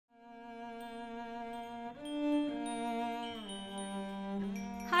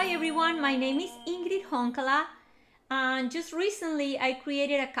everyone, my name is Ingrid Honkala, and just recently I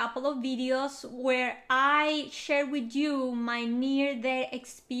created a couple of videos where I share with you my near-death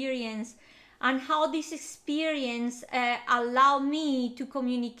experience and how this experience allowed me to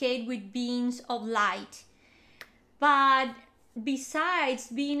communicate with beings of light. But besides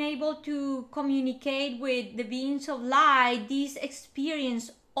being able to communicate with the beings of light, this experience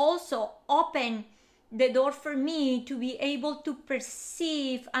also opened the door for me to be able to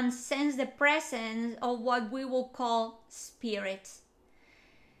perceive and sense the presence of what we will call spirits.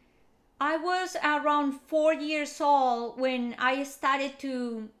 I was around 4 years old when I started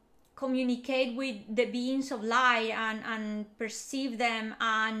to communicate with the beings of light and perceive them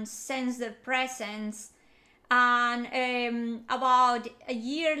and sense their presence. And about a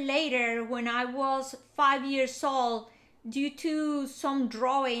year later, when I was 5 years old, due to some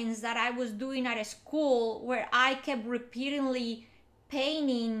drawings that I was doing at a school where I kept repeatedly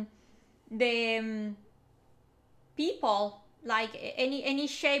painting the people, like any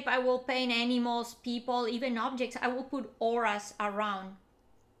shape I will paint, animals, people, even objects, I will put auras around.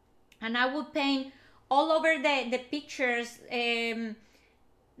 And I would paint all over the pictures,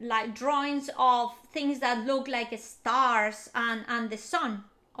 like drawings of things that look like stars and the sun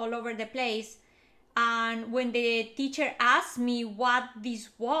all over the place. And when the teacher asked me what this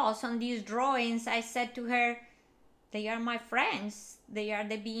was on these drawings, I said to her, they are my friends. They are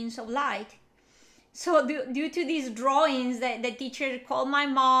the beings of light. So due to these drawings, the teacher called my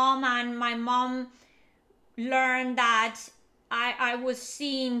mom, and my mom learned that I was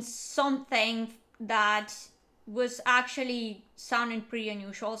seeing something that was actually sounding pretty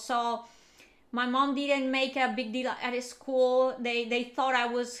unusual. So my mom didn't make a big deal at school. They thought I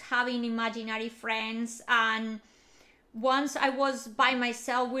was having imaginary friends. And once I was by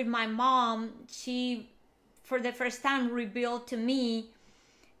myself with my mom, she, for the first time, revealed to me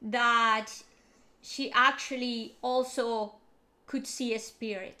that she actually also could see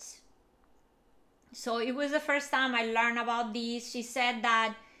spirits. So it was the first time I learned about this. She said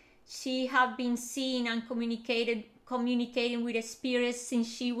that she had been seeing and communicating with spirits since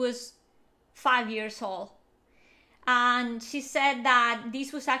she was 5 years old. And she said that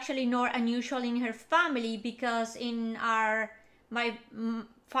this was actually not unusual in her family, because in my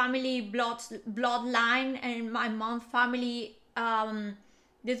family bloodline and my mom's family,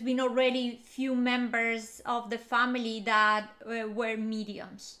 there's been already few members of the family that were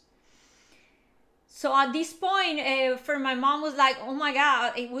mediums. So at this point, for my mom, was like, oh my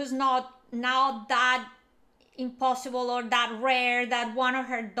God, it was not now that impossible or that rare that one of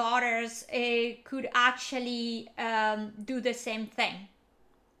her daughters could actually do the same thing.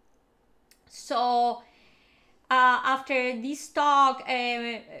 So after this talk,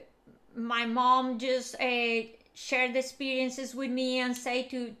 my mom just shared the experiences with me and say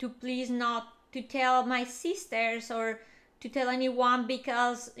to please not to tell my sisters or to tell anyone,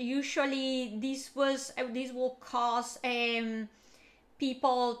 because usually this will cause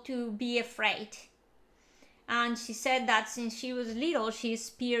people to be afraid. And she said that since she was little, she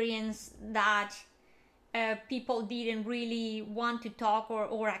experienced that people didn't really want to talk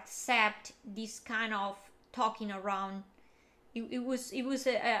or accept this kind of talking around. It was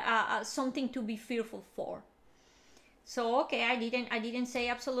something to be fearful for. So okay, I didn't say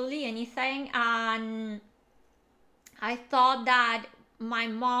absolutely anything, and I thought that my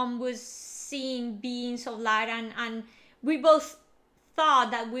mom was seeing beings of light, and we both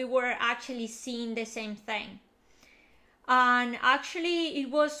thought that we were actually seeing the same thing. And actually it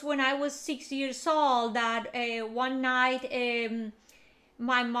was when I was 6 years old that one night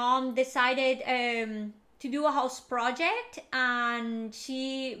my mom decided to do a house project, and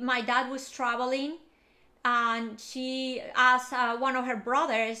my dad was traveling, and she asked one of her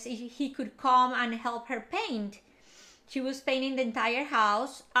brothers if he could come and help her paint. She was painting the entire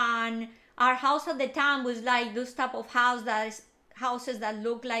house, and our house at the time was like those type of houses that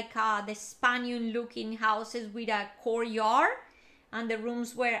look like the Spanish looking houses with a courtyard, and the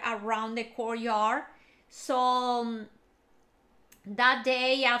rooms were around the courtyard. So that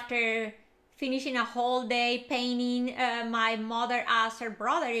day, after finishing a whole day painting, my mother asked her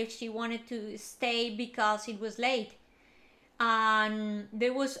brother if she wanted to stay because it was late. And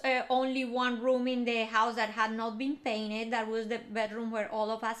there was only one room in the house that had not been painted. That was the bedroom where all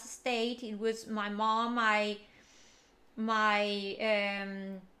of us stayed. It was my mom, my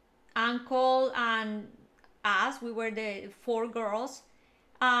uncle, and us. We were the 4 girls,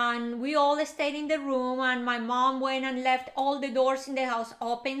 and we all stayed in the room, and my mom went and left all the doors in the house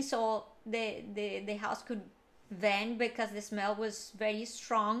open so the house could vent, because the smell was very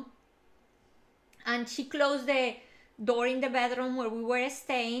strong. And she closed the door in the bedroom where we were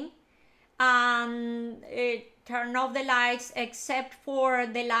staying, and turned off the lights except for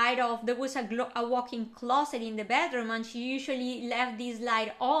the light of, there was a walk-in closet in the bedroom, and she usually left this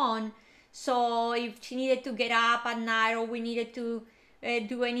light on, so if she needed to get up at night or we needed to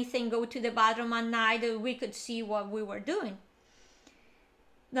do anything, go to the bathroom at night, we could see what we were doing.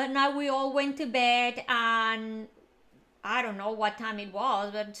 That night we all went to bed, and I don't know what time it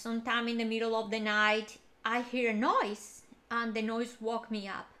was, but sometime in the middle of the night I hear a noise, and the noise woke me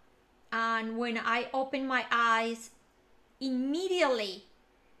up. And when I opened my eyes, immediately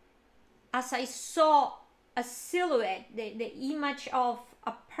as I saw a silhouette, the image of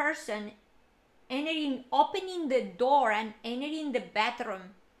a person opening the door and entering the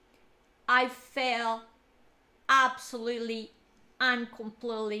bedroom, I felt absolutely and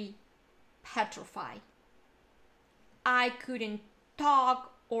completely petrified. I couldn't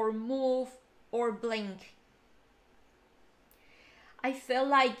talk or move or blink. I felt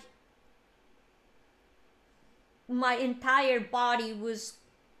like my entire body was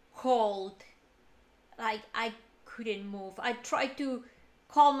cold, like I couldn't move. I tried to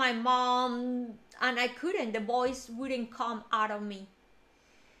call my mom and I couldn't. The voice wouldn't come out of me.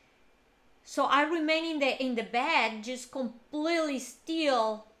 So I remained in the bed, just completely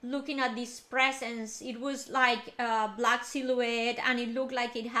still, looking at this presence. It was like a black silhouette, and it looked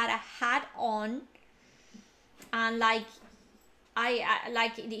like it had a hat on, and like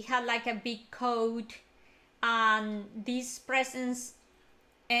it had like a big coat. And this presence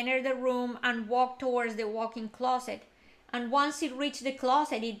entered the room and walked towards the walk-in closet. And once it reached the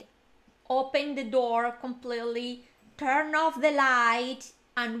closet, it opened the door completely, turned off the light,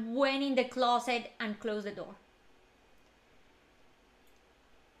 and went in the closet and closed the door.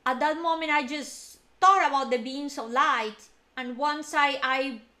 At that moment, I just thought about the beings of light. And once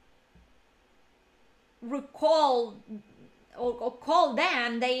I recalled or called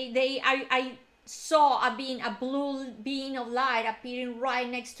them, I saw a blue being of light appearing right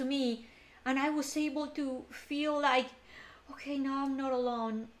next to me, and I was able to feel like, okay, now I'm not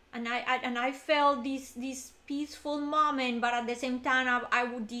alone. And I felt this peaceful moment, but at the same time I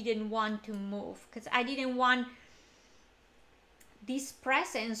didn't want to move, because I didn't want this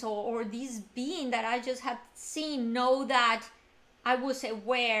presence or this being that I just had seen know that I was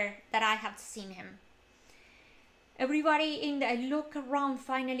aware that I had seen him. Everybody I looked around,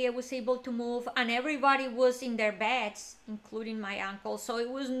 finally I was able to move, and everybody was in their beds, including my uncle, so it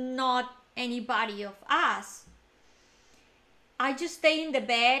was not anybody of us. I just stayed in the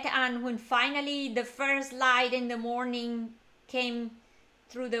bed, and when finally the first light in the morning came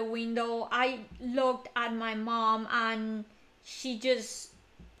through the window, I looked at my mom, and she just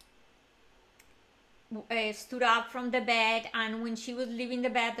stood up from the bed, and when she was leaving the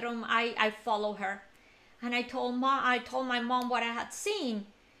bedroom, I followed her. And I told my mom what I had seen,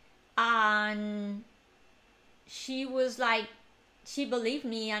 and she was like, she believed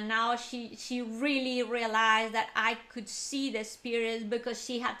me, and now she really realized that I could see the spirits because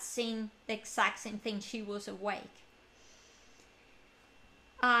she had seen the exact same thing. She was awake.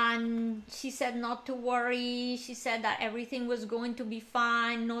 And she said not to worry. She said that everything was going to be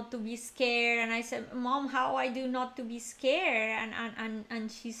fine, not to be scared. And I said, Mom, how I do not to be scared?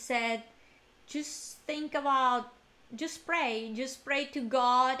 And she said, just think about, just pray to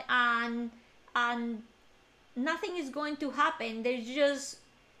God, and nothing is going to happen. There's just,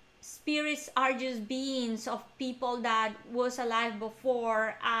 spirits are just beings of people that was alive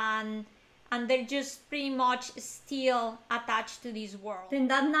before, and they're just pretty much still attached to this world. Then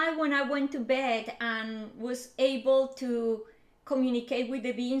that night when I went to bed and was able to communicate with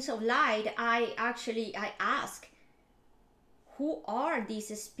the beings of light, I asked, who are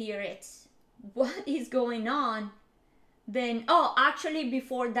these spirits? What is going on? Then, actually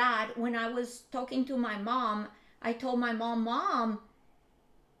before that, when I was talking to my mom, I told my mom, Mom,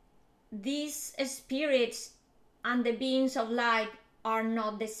 these spirits and the beings of light are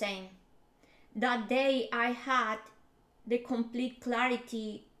not the same. That day I had the complete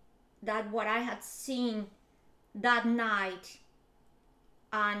clarity that what I had seen that night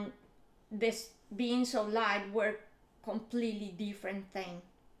and the beings of light were completely different things.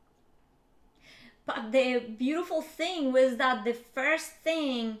 But the beautiful thing was that the first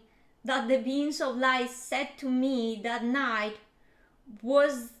thing that the beings of light said to me that night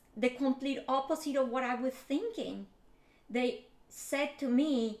was the complete opposite of what I was thinking. They said to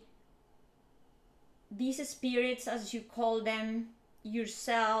me, these spirits, as you call them,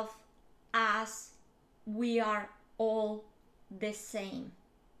 yourself, us, we are all the same.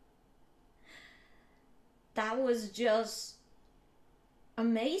 That was just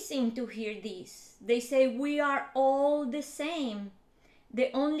amazing to hear this. They say we are all the same. The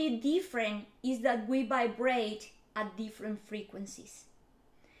only difference is that we vibrate at different frequencies.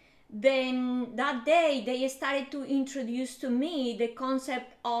 Then that day they started to introduce to me the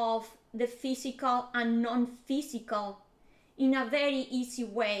concept of the physical and non-physical in a very easy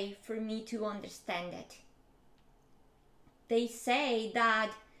way for me to understand it. They say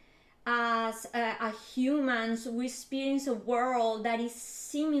that as humans, we experience a world that is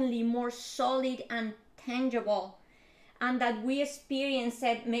seemingly more solid and tangible, and that we experience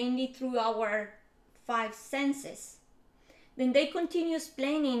it mainly through our five senses. Then they continue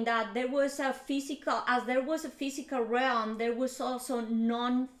explaining that there was a physical realm, there was also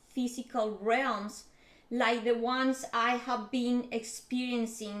non-physical realms, like the ones I have been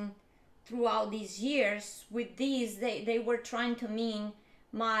experiencing throughout these years. With this, they were trying to mean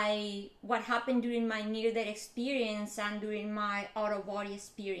what happened during my near-death experience and during my out-of-body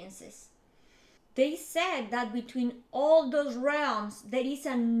experiences. They said that between all those realms, there is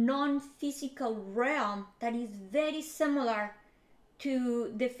a non-physical realm that is very similar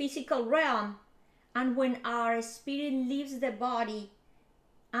to the physical realm. And when our spirit leaves the body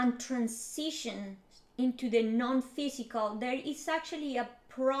and transitions into the non-physical, there is actually a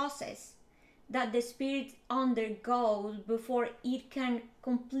process that the spirit undergoes before it can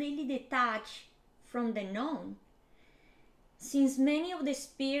completely detach from the known. Since many of the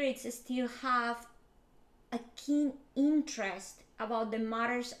spirits still have a keen interest about the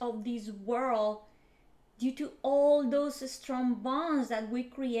matters of this world due to all those strong bonds that we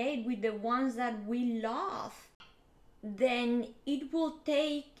create with the ones that we love, then it will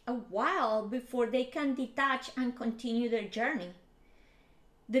take a while before they can detach and continue their journey.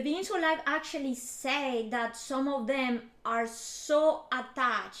 The beings of light actually say that some of them are so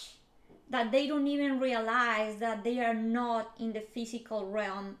attached that they don't even realize that they are not in the physical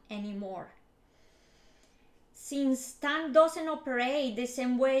realm anymore. Since time doesn't operate the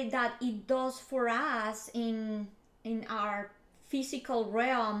same way that it does for us in our physical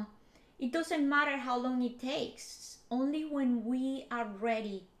realm, it doesn't matter how long it takes. Only when we are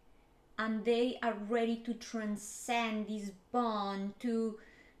ready and they are ready to transcend this bond, to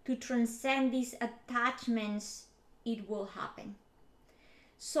transcend these attachments, it will happen.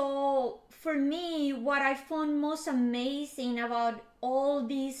 So for me, what I found most amazing about all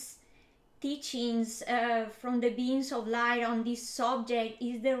these teachings from the beings of light on this subject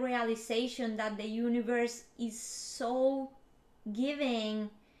is the realization that the universe is so giving,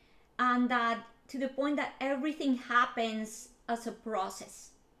 and that to the point that everything happens as a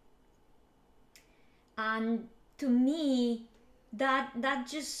process. And to me, that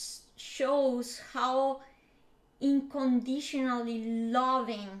just shows how unconditionally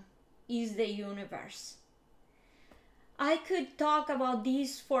loving is the universe. I could talk about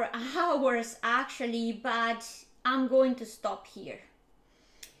this for hours actually, but I'm going to stop here.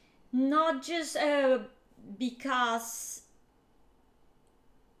 Not just because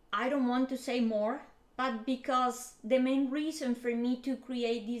I don't want to say more, but because the main reason for me to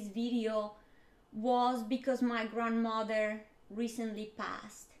create this video was because my grandmother recently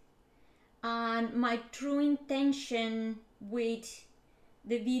passed. And my true intention with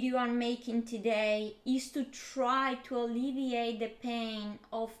the video I'm making today is to try to alleviate the pain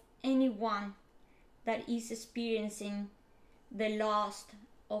of anyone that is experiencing the loss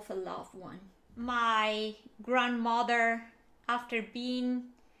of a loved one. My grandmother, after being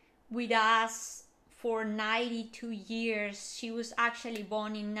with us for 92 years, she was actually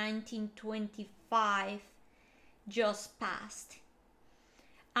born in 1925, just passed.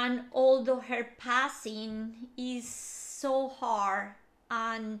 And although her passing is so hard,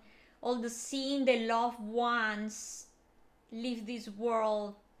 and although seeing the loved ones leave this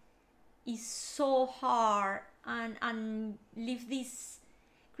world is so hard, and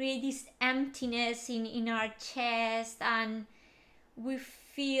create this emptiness in our chest, and we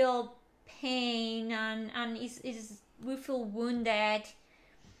feel pain, and we feel wounded,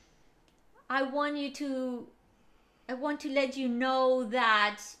 I want to let you know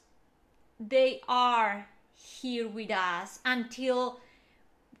that they are here with us until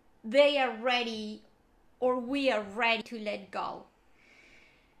they are ready, or we are ready to let go.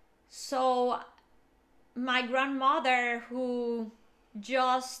 So my grandmother, who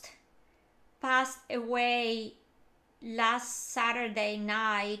just passed away last Saturday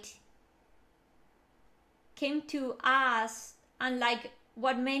night, came to us, and like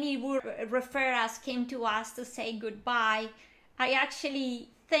what many would refer as came to us to say goodbye, I actually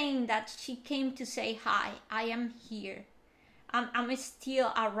think that she came to say hi. I am here. I'm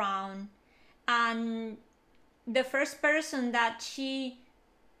still around. And the first person that she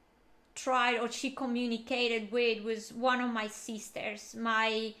tried, or she communicated with, was one of my sisters.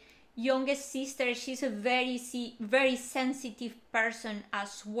 My youngest sister, she's a very sensitive person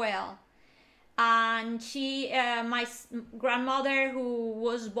as well. And she, my grandmother, who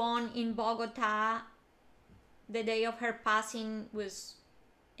was born in Bogota, the day of her passing was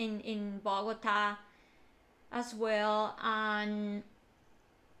in Bogota as well. And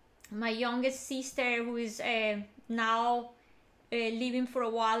my youngest sister, who is now living for a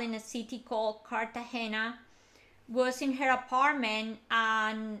while in a city called Cartagena, was in her apartment,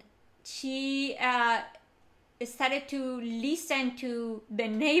 and she started to listen to the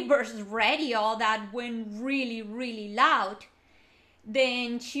neighbor's radio that went really loud.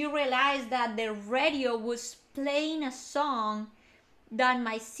 Then she realized that the radio was playing a song that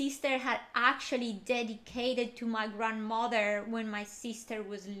my sister had actually dedicated to my grandmother when my sister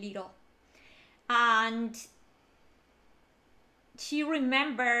was little. And she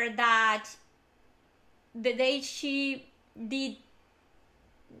remembered that the day she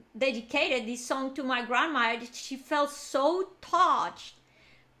dedicated this song to my grandma, she felt so touched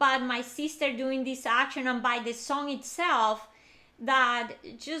by my sister doing this action and by the song itself, that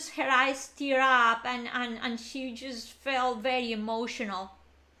just her eyes tear up, and she just felt very emotional.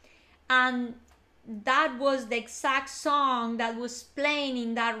 And that was the exact song that was playing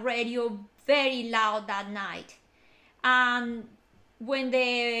in that radio very loud that night. And when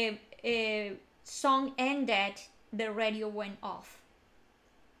the song ended, the radio went off.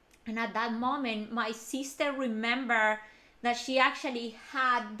 And at that moment, my sister remembered that she actually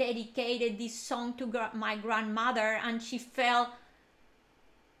had dedicated this song to my grandmother, and she felt,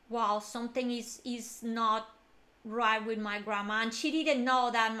 wow, something is not right with my grandma. And she didn't know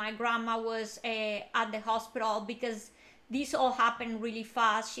that my grandma was at the hospital, because this all happened really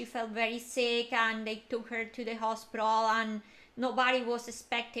fast. She felt very sick, and they took her to the hospital, and nobody was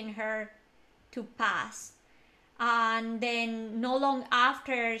expecting her to pass. And then not long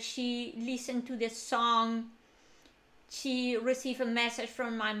after she listened to the song, she received a message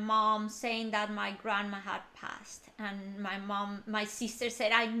from my mom saying that my grandma had passed. And my sister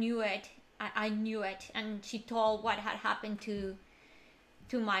said, I knew it. I knew it. And she told what had happened to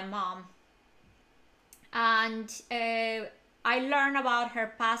my mom. And I learned about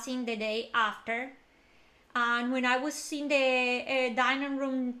her passing the day after. And when I was in the dining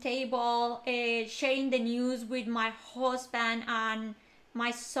room table sharing the news with my husband and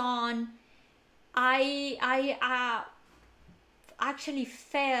my son, I actually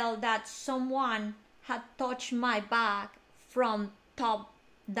felt that someone had touched my back from top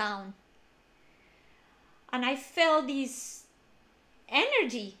down. And I felt this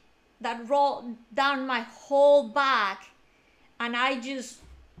energy that rolled down my whole back, and I just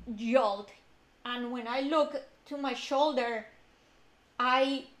yelled. And when I looked to my shoulder,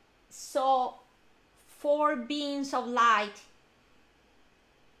 I saw 4 beams of light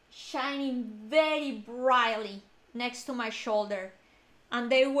shining very brightly next to my shoulder,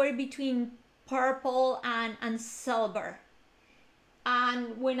 and they were between purple and silver.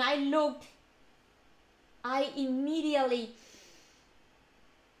 And when I looked, I immediately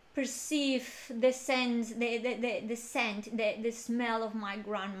perceive the scent, the smell of my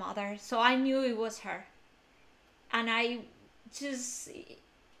grandmother. So I knew it was her. And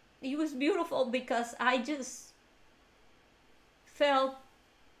it was beautiful, because I just felt,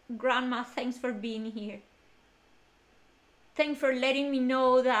 Grandma, thanks for being here. Thanks for letting me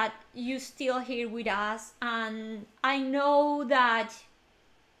know that you're still here with us. And I know that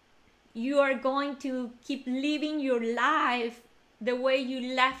you are going to keep living your life the way you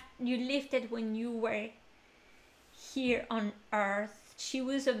lived it when you were here on earth. She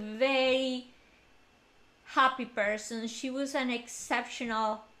was a very happy person. She was an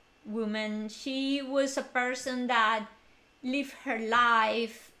exceptional woman. She was a person that lived her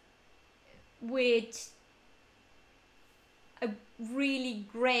life with a really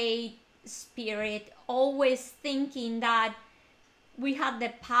great spirit, always thinking that we had the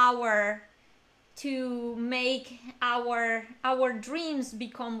power to make our dreams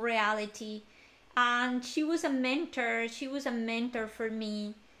become reality. And she was a mentor. She was a mentor for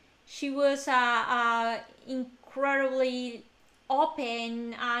me. She was incredibly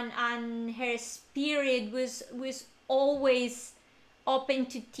open, and her spirit was always open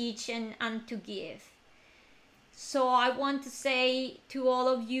to teach and to give. So I want to say to all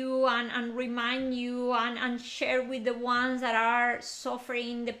of you and remind you and share with the ones that are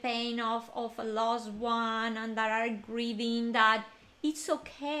suffering the pain of a lost one and that are grieving, that it's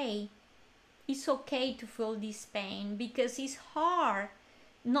okay. It's okay to feel this pain, because it's hard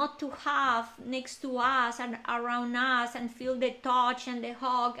not to have next to us and around us and feel the touch and the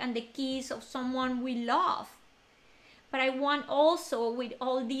hug and the kiss of someone we love. But I want also with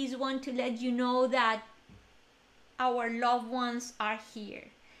all these want to let you know that our loved ones are here.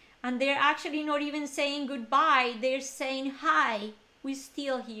 And they're actually not even saying goodbye, they're saying hi. We're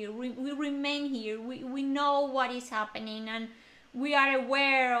still here, we remain here, we know what is happening, and we are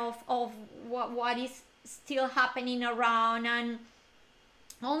aware of what is still happening around, and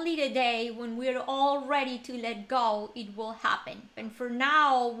only the day when we're all ready to let go, it will happen. And for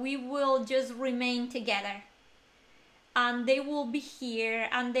now, we will just remain together. And they will be here,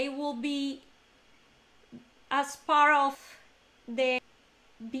 and they will be as part of the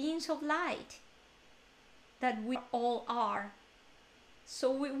beings of light that we all are. So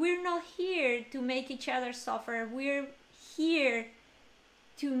we're not here to make each other suffer. We're here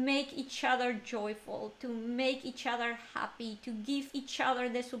to make each other joyful, to make each other happy, to give each other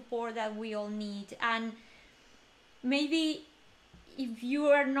the support that we all need. And maybe if you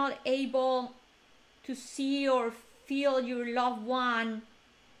are not able to see or feel your loved one,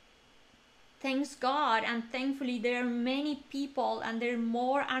 thanks God, and thankfully there are many people, and there are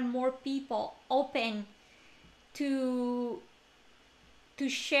more and more people open to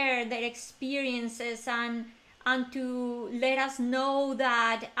share their experiences and to let us know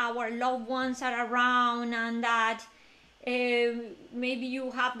that our loved ones are around, and that maybe you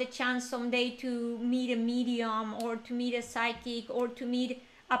have the chance someday to meet a medium, or to meet a psychic, or to meet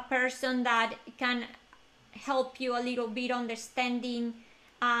a person that can help you a little bit understanding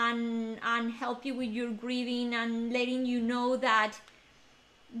and help you with your grieving, and letting you know that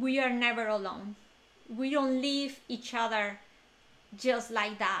we are never alone. We don't leave each other just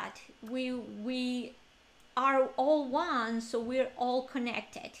like that. We are all one, so we're all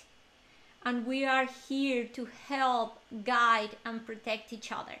connected, and we are here to help, guide, and protect each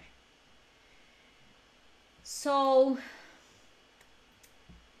other. So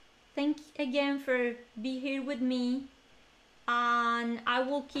thank you again for being here with me, and I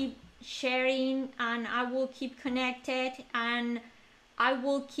will keep sharing, and I will keep connected, and I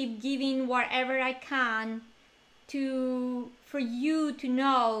will keep giving whatever I can for you to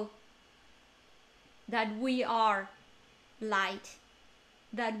know that we are light,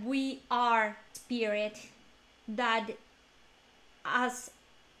 that we are spirit, that as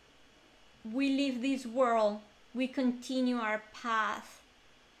we leave this world, we continue our path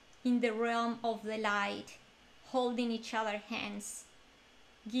in the realm of the light, holding each other's hands,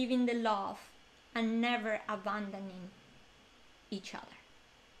 giving the love, and never abandoning each other.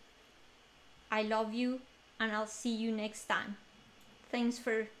 I love you, and I'll see you next time. Thanks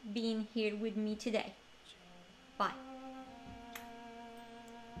for being here with me today. Bye.